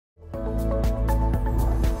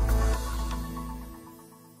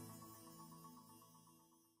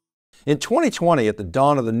In 2020, at the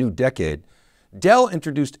dawn of the new decade, Dell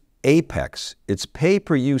introduced Apex, its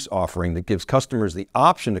pay-per-use offering that gives customers the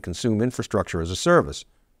option to consume infrastructure as a service.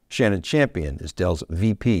 Shannon Champion is Dell's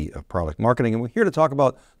VP of Product Marketing, and we're here to talk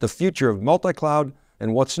about the future of multi-cloud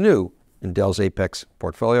and what's new in Dell's Apex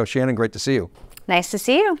portfolio. Shannon, great to see you. Nice to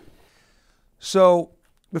see you. So,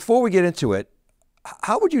 before we get into it,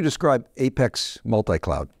 how would you describe Apex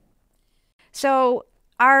multi-cloud? So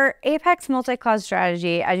our Apex multi-cloud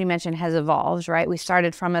strategy, as you mentioned, has evolved, right? We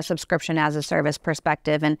started from a subscription as a service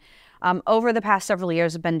perspective, and over the past several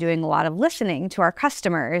years, have been doing a lot of listening to our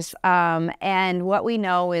customers. And what we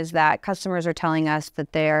know is that customers are telling us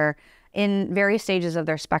that they're in various stages of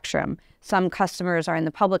their spectrum. Some customers are in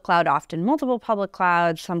the public cloud, often multiple public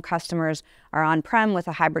clouds. Some customers are on-prem with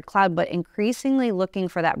a hybrid cloud, but increasingly looking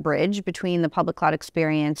for that bridge between the public cloud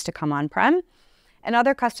experience to come on-prem. And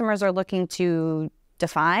other customers are looking to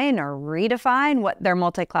define or redefine what their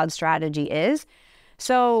multi-cloud strategy is.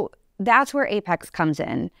 So that's where Apex comes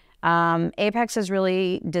in. Apex is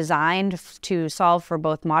really designed to solve for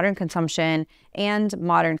both modern consumption and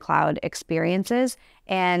modern cloud experiences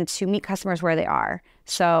and to meet customers where they are.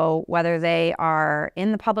 So whether they are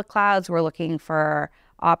in the public clouds, we're looking for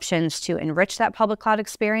options to enrich that public cloud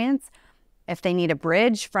experience. If they need a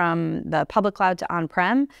bridge from the public cloud to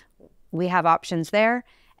on-prem, we have options there.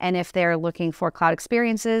 And if they're looking for cloud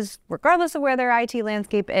experiences, regardless of where their IT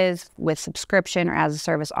landscape is, with subscription or as a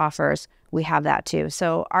service offers, we have that too.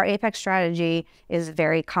 So our Apex strategy is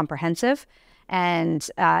very comprehensive and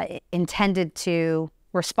intended to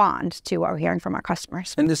respond to what we're hearing from our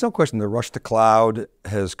customers. And there's no question the rush to cloud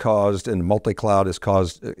has caused, and multi-cloud has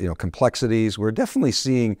caused, complexities. We're definitely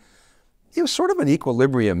seeing, sort of an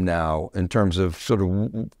equilibrium now in terms of sort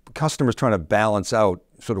of customers trying to balance out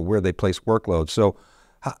sort of where they place workloads. So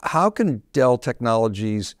how can Dell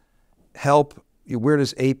Technologies help? Where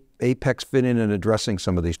does Apex fit in addressing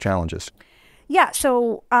some of these challenges? Yeah,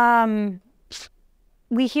 so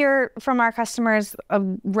we hear from our customers a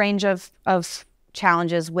range of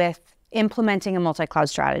challenges with implementing a multi-cloud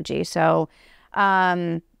strategy. So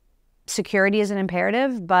security is an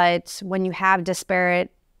imperative, but when you have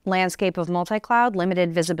disparate landscape of multi-cloud,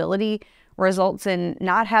 limited visibility results in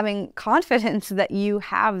not having confidence that you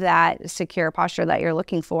have that secure posture that you're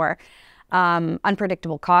looking for.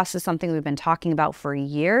 Unpredictable costs is something we've been talking about for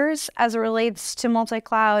years as it relates to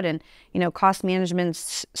multi-cloud, and cost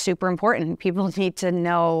management's super important. People need to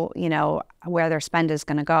know where their spend is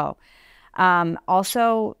going to go.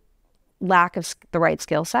 Also, lack of the right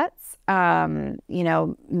skill sets.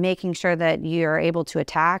 Making sure that you're able to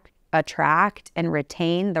attract and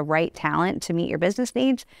retain the right talent to meet your business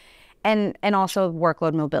needs, and also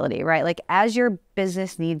workload mobility, right? Like as your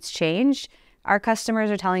business needs change, our customers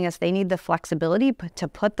are telling us they need the flexibility to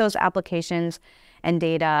put those applications and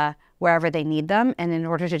data wherever they need them. And in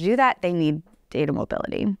order to do that, they need data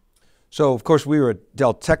mobility. So, of course, we were at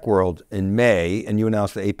Dell Tech World in May, and you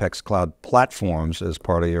announced the Apex Cloud platforms as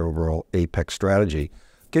part of your overall Apex strategy.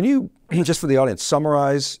 Can you, just for the audience,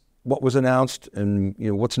 summarize what was announced and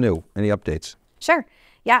what's new? Any updates? Sure.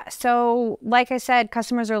 Yeah. So like I said,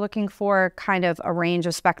 customers are looking for kind of a range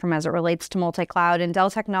of spectrum as it relates to multi-cloud. And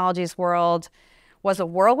Dell Technologies world was a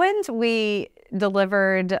whirlwind. We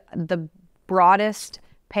delivered the broadest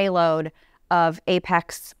payload of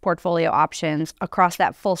Apex portfolio options across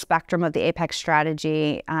that full spectrum of the Apex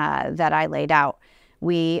strategy that I laid out.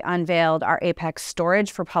 We unveiled our Apex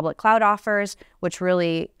storage for public cloud offers, which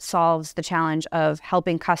really solves the challenge of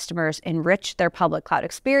helping customers enrich their public cloud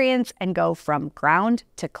experience and go from ground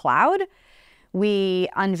to cloud. We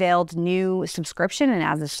unveiled new subscription and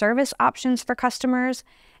as a service options for customers.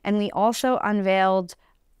 And we also unveiled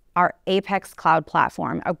our Apex Cloud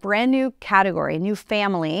Platform, a brand new category, new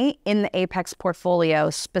family in the Apex portfolio,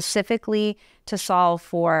 specifically to solve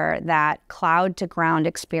for that cloud to ground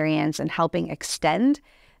experience and helping extend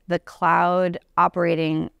the cloud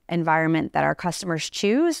operating environment that our customers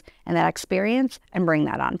choose and that experience and bring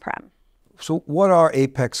that on-prem. So what are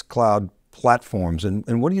Apex Cloud Platforms,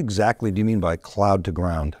 and what exactly do you mean by cloud to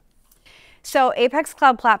ground? So Apex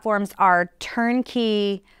Cloud Platforms are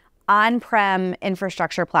turnkey on-prem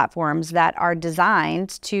infrastructure platforms that are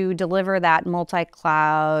designed to deliver that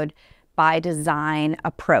multi-cloud by design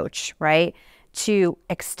approach, right? To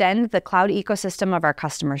extend the cloud ecosystem of our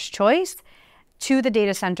customers' choice to the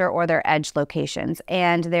data center or their edge locations.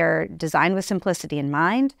 And they're designed with simplicity in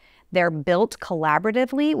mind. They're built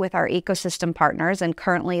collaboratively with our ecosystem partners, and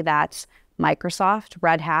currently that's Microsoft,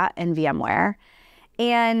 Red Hat, and VMware.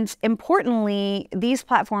 And importantly, these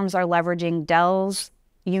platforms are leveraging Dell's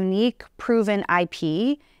unique proven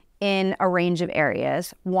IP in a range of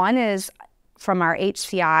areas. One is from our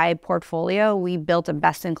HCI portfolio, we built a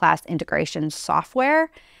best-in-class integration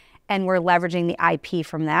software, and we're leveraging the IP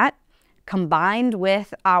from that, combined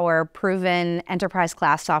with our proven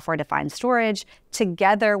enterprise-class software-defined storage,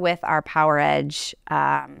 together with our PowerEdge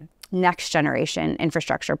next-generation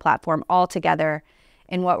infrastructure platform, all together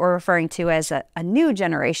in what we're referring to as a new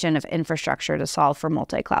generation of infrastructure to solve for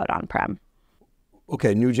multi-cloud on-prem.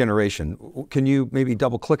 Okay, new generation. Can you maybe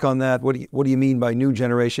double click on that? What do you mean by new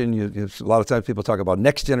generation? A lot of times people talk about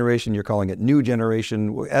next generation, you're calling it new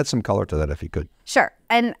generation. Add some color to that if you could. Sure,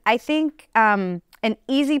 and I think an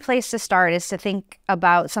easy place to start is to think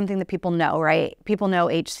about something that people know, right? People know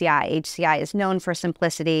HCI. HCI is known for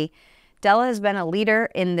simplicity. Dell has been a leader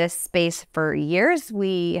in this space for years.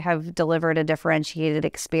 We have delivered a differentiated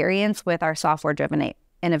experience with our software-driven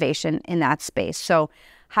innovation in that space. So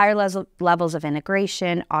higher levels of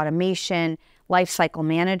integration, automation, lifecycle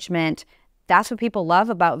management, that's what people love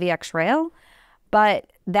about VxRail.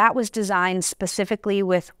 But that was designed specifically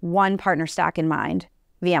with one partner stack in mind,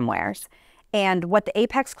 VMware's. And what the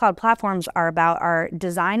Apex Cloud platforms are about are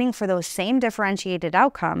designing for those same differentiated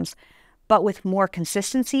outcomes, but with more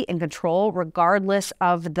consistency and control regardless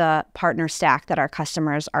of the partner stack that our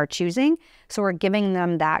customers are choosing. So we're giving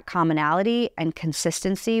them that commonality and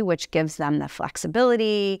consistency, which gives them the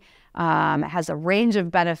flexibility, has a range of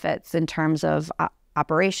benefits in terms of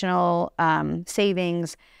operational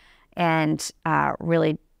savings, and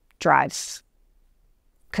really drives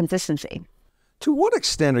consistency. To what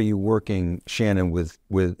extent are you working, Shannon, with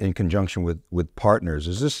in conjunction with partners?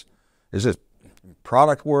 Is this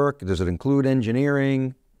product work? Does it include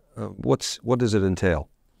engineering? What does it entail?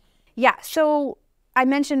 Yeah, so I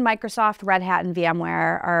mentioned Microsoft, Red Hat, and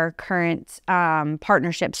VMware are current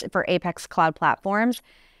partnerships for Apex Cloud platforms.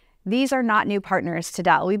 These are not new partners to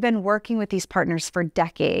Dell. We've been working with these partners for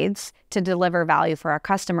decades to deliver value for our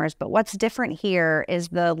customers. But what's different here is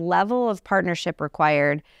the level of partnership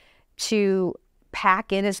required to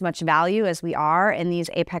pack in as much value as we are in these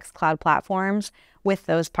Apex Cloud platforms with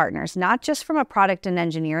those partners, not just from a product and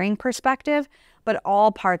engineering perspective, but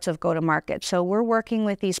all parts of go-to-market. So we're working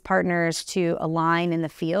with these partners to align in the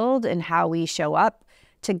field and how we show up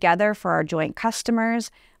together for our joint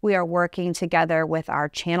customers. We are working together with our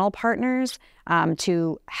channel partners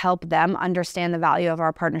to help them understand the value of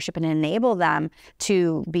our partnership and enable them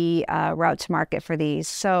to be a route to market for these.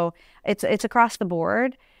 So it's across the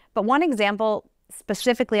board. But one example,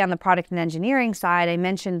 specifically on the product and engineering side, I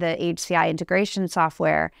mentioned the HCI integration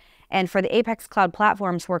software. And for the Apex Cloud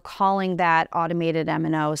platforms, we're calling that automated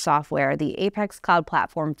M&O software, the Apex Cloud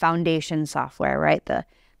Platform Foundation software, right? The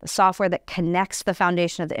software that connects the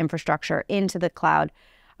foundation of the infrastructure into the cloud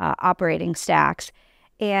operating stacks.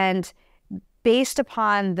 And based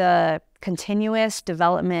upon the continuous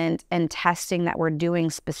development and testing that we're doing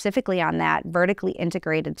specifically on that vertically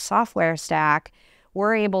integrated software stack,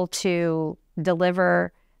 we're able to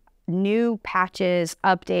deliver new patches,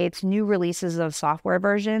 updates, new releases of software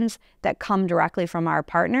versions that come directly from our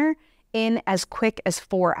partner in as quick as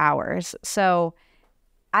 4 hours. So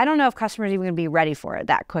I don't know if customers are even going to be ready for it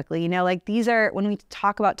that quickly. You know, like these are, when we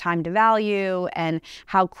talk about time to value and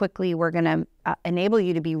how quickly we're going to enable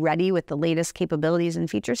you to be ready with the latest capabilities and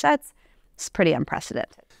feature sets, it's pretty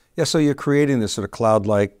unprecedented. Yeah, so you're creating this sort of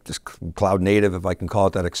cloud-like, just cloud native, if I can call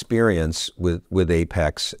it that, experience with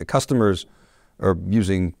Apex. Customers are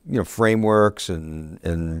using, frameworks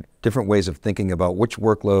and different ways of thinking about which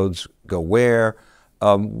workloads go where.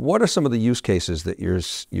 What are some of the use cases that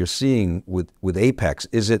you're seeing with Apex?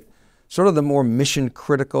 Is it sort of the more mission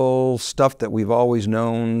critical stuff that we've always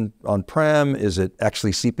known on-prem? Is it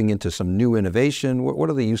actually seeping into some new innovation? What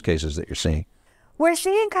are the use cases that you're seeing? We're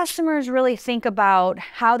seeing customers really think about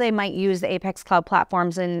how they might use the Apex Cloud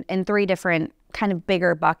platforms in 3 different kind of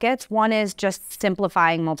bigger buckets. One is just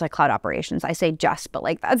simplifying multi-cloud operations. I say just, but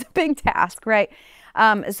like that's a big task, right?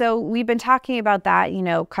 So we've been talking about that.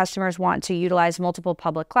 Customers want to utilize multiple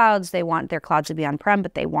public clouds. They want their clouds to be on-prem,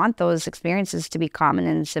 but they want those experiences to be common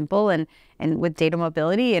and simple and with data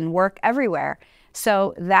mobility and work everywhere.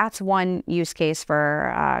 So that's one use case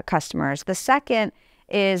for customers. The second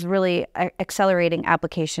is really accelerating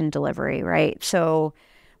application delivery, right? So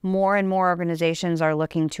more and more organizations are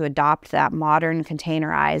looking to adopt that modern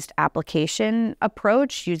containerized application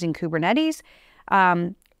approach using Kubernetes.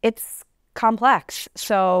 It's complex.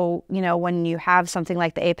 So, when you have something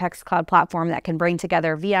like the Apex Cloud platform that can bring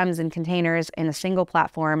together VMs and containers in a single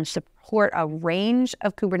platform, support a range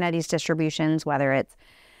of Kubernetes distributions, whether it's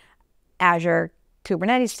Azure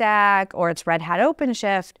Kubernetes Stack or it's Red Hat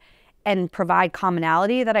OpenShift, and provide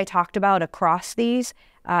commonality that I talked about across these,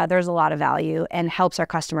 there's a lot of value and helps our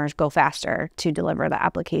customers go faster to deliver the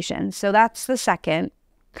application. So that's the second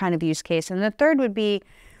kind of use case. And the third would be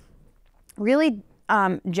really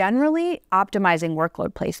generally optimizing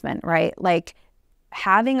workload placement, right? Like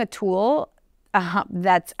having a tool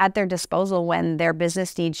that's at their disposal when their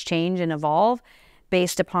business needs change and evolve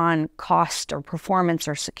based upon cost or performance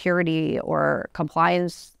or security or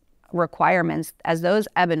compliance requirements. As those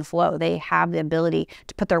ebb and flow, they have the ability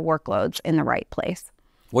to put their workloads in the right place.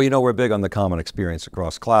 Well, we're big on the common experience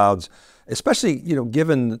across clouds, especially,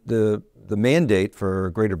 given the mandate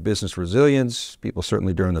for greater business resilience. People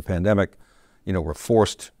certainly during the pandemic, were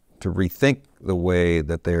forced to rethink the way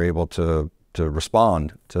that they're able to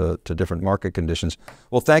respond to different market conditions.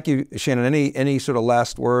 Well, thank you, Shannon. Any sort of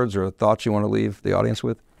last words or thoughts you want to leave the audience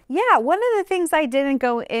with? Yeah, one of the things I didn't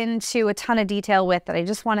go into a ton of detail with that I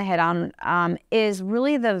just want to hit on is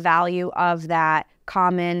really the value of that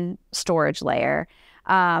common storage layer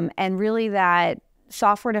and really that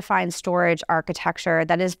software-defined storage architecture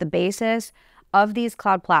that is the basis of these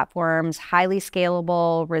cloud platforms, highly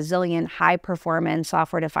scalable, resilient, high-performance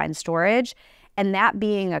software-defined storage. And that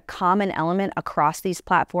being a common element across these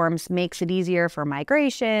platforms makes it easier for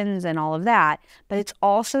migrations and all of that. But it's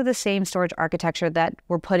also the same storage architecture that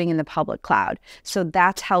we're putting in the public cloud. So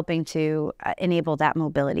that's helping to enable that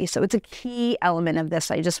mobility. So it's a key element of this.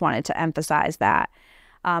 I just wanted to emphasize that.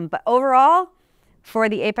 But overall, for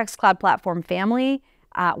the Apex Cloud Platform family,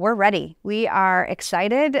 we're ready. We are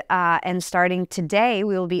excited and starting today,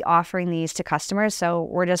 we will be offering these to customers. So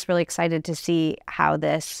we're just really excited to see how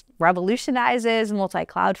this revolutionizes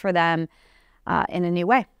multi-cloud for them in a new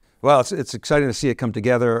way. Well, it's exciting to see it come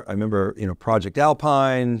together. I remember, Project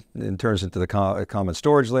Alpine, it turns into the common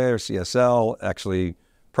storage layer, CSL, actually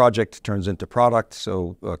project turns into product.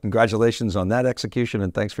 So congratulations on that execution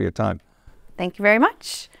and thanks for your time. Thank you very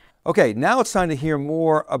much. Okay, now it's time to hear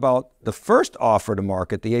more about the first offer to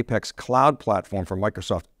market, the Apex Cloud Platform for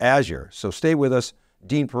Microsoft Azure. So stay with us.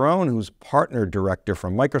 Dean Perrone, who's Partner Director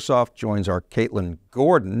from Microsoft, joins our Caitlin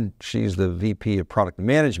Gordon. She's the VP of Product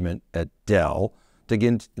Management at Dell, to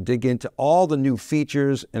dig into all the new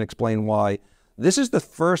features and explain why this is the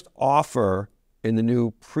first offer in the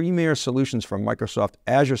new Premier Solutions from Microsoft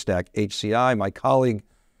Azure Stack, HCI. My colleague,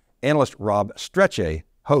 analyst Rob Strechay,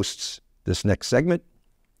 hosts this next segment.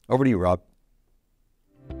 Over to you, Rob.